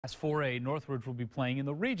Class 4A, Northridge will be playing in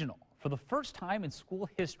the regional for the first time in school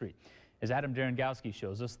history. As Adam Darengowski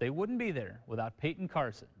shows us, they wouldn't be there without Payton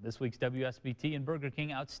Carson, this week's WSBT and Burger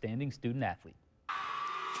King Outstanding Student Athlete.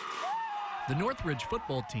 The Northridge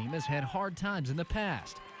football team has had hard times in the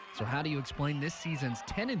past. So how do you explain this season's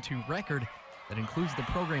 10-2 record that includes the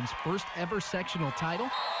program's first ever sectional title?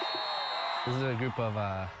 This is a group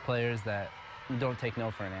of players that don't take no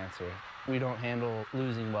for an answer. We don't handle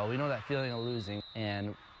losing well. We know that feeling of losing,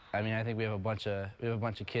 and I mean, I think we have a bunch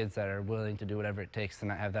of kids that are willing to do whatever it takes to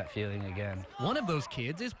not have that feeling again. One of those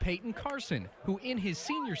kids is Payton Carson, who in his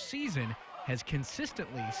senior season has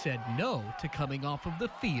consistently said no to coming off of the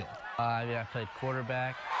field. I mean, I played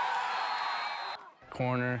quarterback,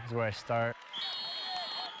 corner is where I start.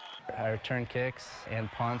 I return kicks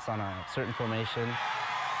and punts on a certain formation.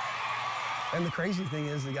 And the crazy thing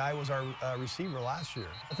is, the guy was our receiver last year.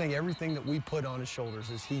 I think everything that we put on his shoulders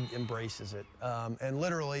is he embraces it. And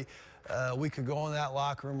literally, we could go in that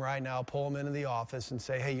locker room right now, pull him into the office and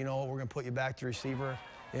say, hey, you know what, we're going to put you back to receiver.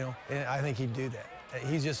 You know, and I think he'd do that.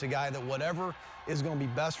 He's just a guy that whatever is going to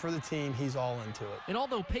be best for the team, he's all into it. And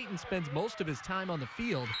although Payton spends most of his time on the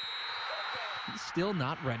field, he's still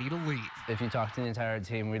not ready to leave. If you talk to the entire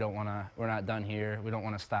team, we're not done here. We don't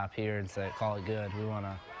want to stop here and say, call it good. We want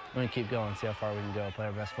to keep going, see how far we can go, play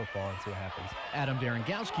our best football, and see what happens. Adam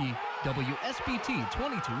Darengowski, WSBT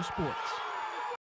 22 Sports.